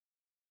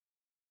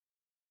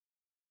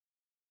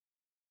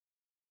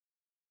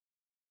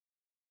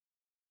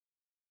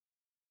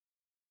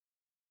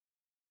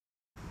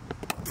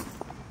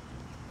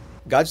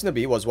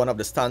Gajnabi was one of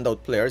the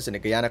standout players in the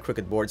Guyana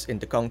Cricket Board's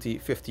inter-county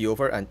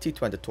 50-over and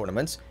T20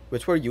 tournaments,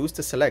 which were used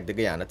to select the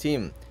Guyana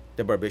team.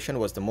 The Barbadian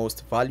was the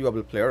most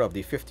valuable player of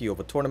the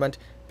 50-over tournament,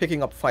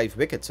 picking up 5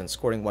 wickets and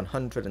scoring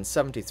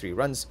 173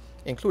 runs,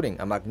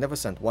 including a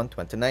magnificent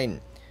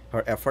 129.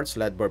 Her efforts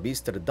led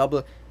Barbies to the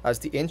double as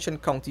the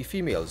ancient county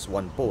females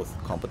won both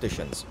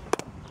competitions.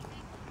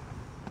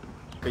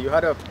 You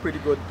had a pretty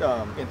good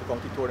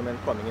inter-county tournament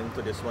coming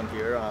into this one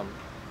here.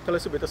 Tell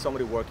us a bit of some of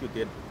the work you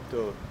did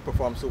to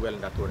perform so well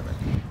in that tournament.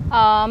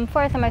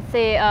 First, I must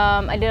say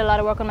I did a lot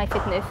of work on my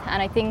fitness,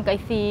 and I think I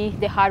see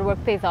the hard work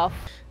pays off.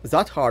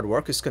 That hard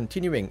work is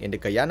continuing in the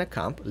Guyana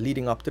camp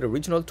leading up to the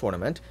regional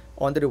tournament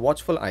under the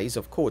watchful eyes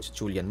of coach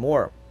Julian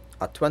Moore.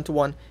 At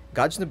 21,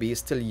 Gajnabi is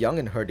still young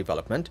in her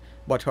development,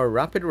 but her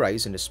rapid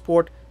rise in the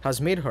sport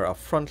has made her a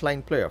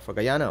frontline player for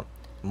Guyana.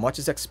 Much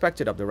is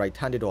expected of the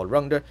right-handed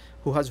all-rounder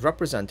who has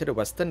represented the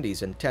West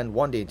Indies in 10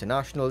 one-day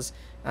internationals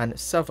and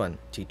 7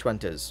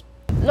 T20s.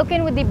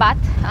 Looking with the bat,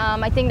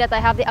 I think that I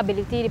have the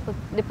ability,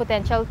 the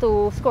potential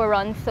to score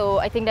runs. So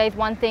I think that is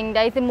one thing,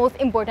 that is the most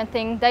important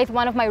thing. That is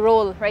one of my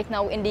roles right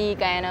now in the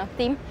Guyana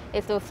team,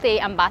 is to stay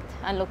and bat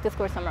and look to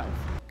score some runs.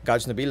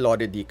 Gajnabi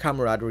lauded the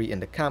camaraderie in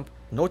the camp,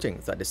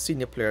 noting that the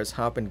senior players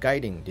have been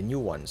guiding the new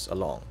ones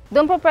along.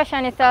 Don't put pressure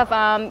on yourself.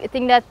 I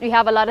think that we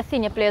have a lot of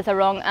senior players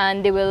around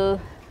and they will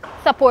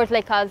support,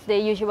 like as they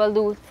usually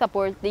do,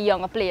 support the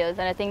younger players,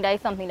 and I think that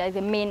is something that is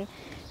the main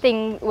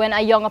thing when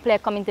a younger player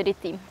comes into the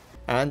team.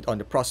 And on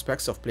the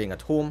prospects of playing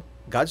at home,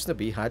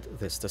 Gajnabi had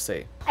this to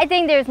say. I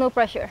think there is no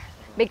pressure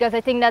because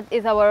I think that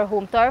is our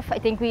home turf. I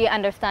think we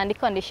understand the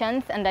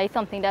conditions, and that is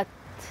something that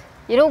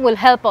will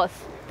help us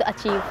to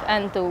achieve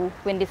and to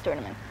win this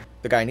tournament.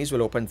 The Guyanese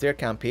will open their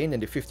campaign in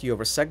the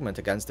 50-over segment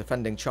against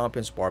defending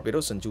champions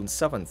Barbados on June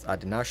 7th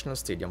at the National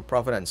Stadium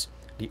Providence.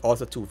 The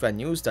other 2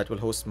 venues that will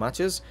host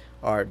matches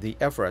are the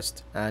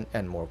Everest and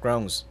Enmore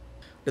grounds.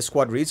 The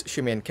squad reads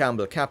Shemaine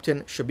Campbell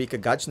captain,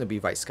 Shabika Gajnabi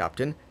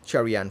vice-captain,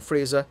 Cherry-Ann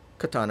Fraser,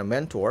 Katana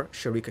Mentor,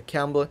 Sharika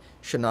Campbell,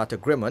 Shanata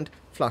Grimmond,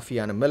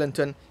 Flafiana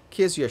Millington,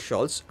 Kezia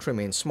Schultz,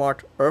 Tremaine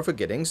Smart, Irva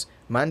Giddings,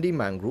 Mandy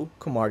Mangru,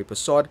 Kumari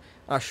Prasad,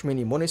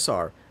 Ashmini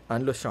Munisar,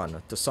 and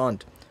Lushana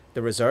Tassant.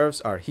 The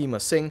reserves are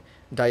Hema Singh,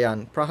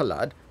 Diane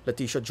Prahalad,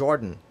 Letitia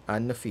Jordan,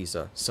 and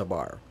Nafisa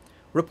Sabar.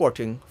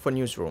 Reporting for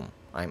Newsroom,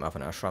 I'm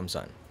Avinash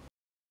Ramzan.